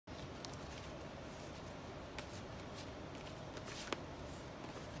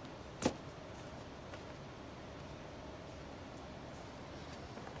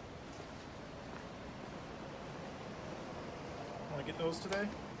those today?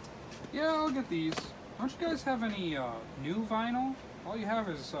 Yeah, I'll get these. Don't you guys have any new vinyl? All you have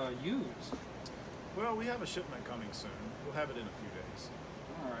is used. Well, we have a shipment coming soon. We'll have it in a few days.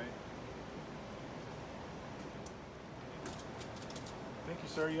 All right. Thank you,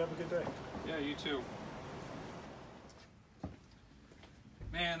 sir. You have a good day. Yeah, you too.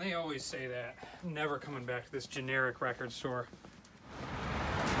 Man, they always say that. I'm never coming back to this generic record store.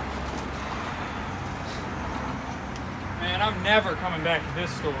 Man, I'm never coming back to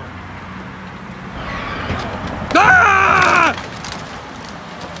this store. Ah!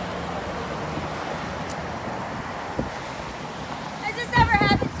 Has this ever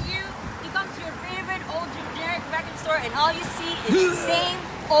happened to you? You come to your favorite old generic record store and all you see is the same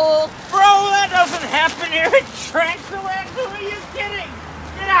old... Bro, that doesn't happen here at Traxxawax. Who are you kidding?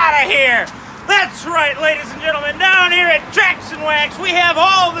 Get out of here! That's right, ladies and gentlemen. Down here at Traxxawax, we have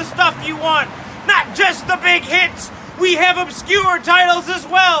all the stuff you want. Not just the big hits. We have obscure titles as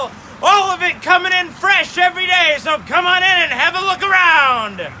well. All of it coming in fresh every day. So come on in and have a look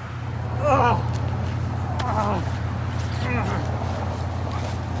around.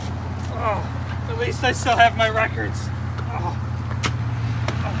 At least I still have my records.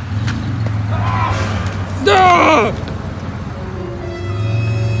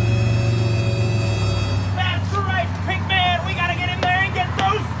 That's right, Pigman. We gotta get in there and get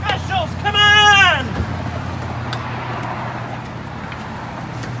those specials. Come on!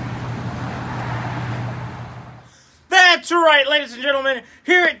 That's right, ladies and gentlemen.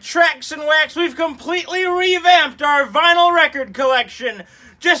 Here at Traxxawax, we've completely revamped our vinyl record collection.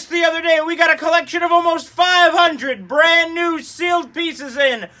 Just the other day, we got a collection of almost 500 brand new sealed pieces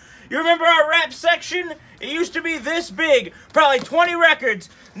in. You remember our rap section? It used to be this big, probably 20 records.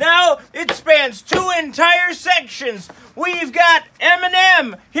 Now, it spans 2 entire sections. We've got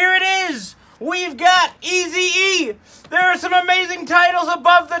Eminem. Here it is. We've got Eazy-E. There are some amazing titles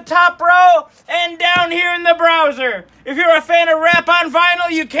above the top row and down here in the browser. If you're a fan of rap on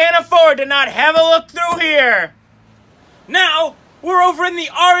vinyl, you can't afford to not have a look through here. Now, we're over in the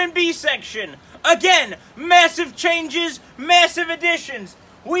R&B section. Again, massive changes, massive additions.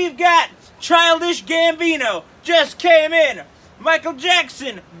 We've got Childish Gambino, just came in. Michael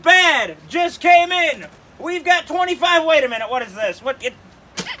Jackson, Bad, just came in. We've got 25, wait a minute, what is this? Get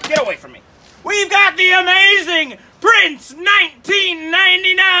away from me. We've got the amazing Prince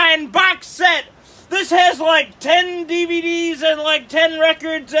 1999 box set. This has like 10 DVDs and like 10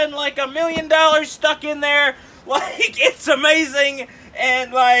 records and like $1 million stuck in there. Like, it's amazing,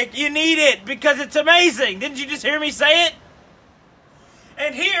 and like, you need it because it's amazing. Didn't you just hear me say it?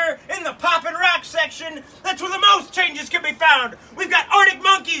 And here, in the pop and rock section, that's where the most changes can be found. We've got Arctic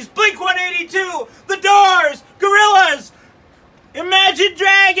Monkeys, Blink-182, The Doors, Gorillaz, Imagine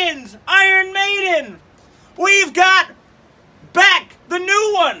Dragons, Iron Maiden. We've got Back, the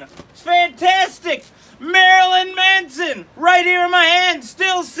new one. It's fantastic. Marilyn Manson, right here in my hand,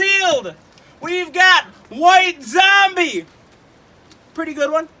 still sealed. We've got White Zombie. Pretty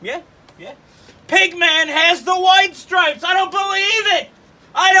good one. Yeah. Pigman has the white stripes. I don't believe it.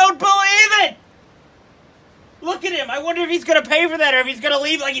 I don't believe it! Look at him. I wonder if he's going to pay for that or if he's going to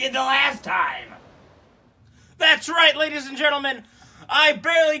leave like he did the last time. That's right, ladies and gentlemen. I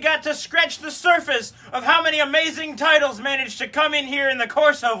barely got to scratch the surface of how many amazing titles managed to come in here in the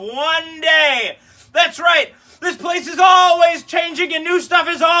course of one day. That's right. This place is always changing and new stuff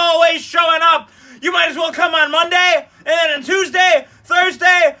is always showing up. You might as well come on Monday, and then on Tuesday,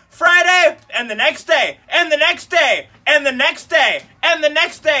 Thursday, Friday, and the next day, and the next day, and the next day, and the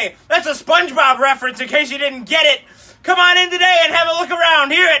next day. That's a SpongeBob reference in case you didn't get it. Come on in today and have a look around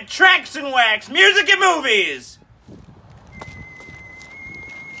here at Traxxawax Music and Movies.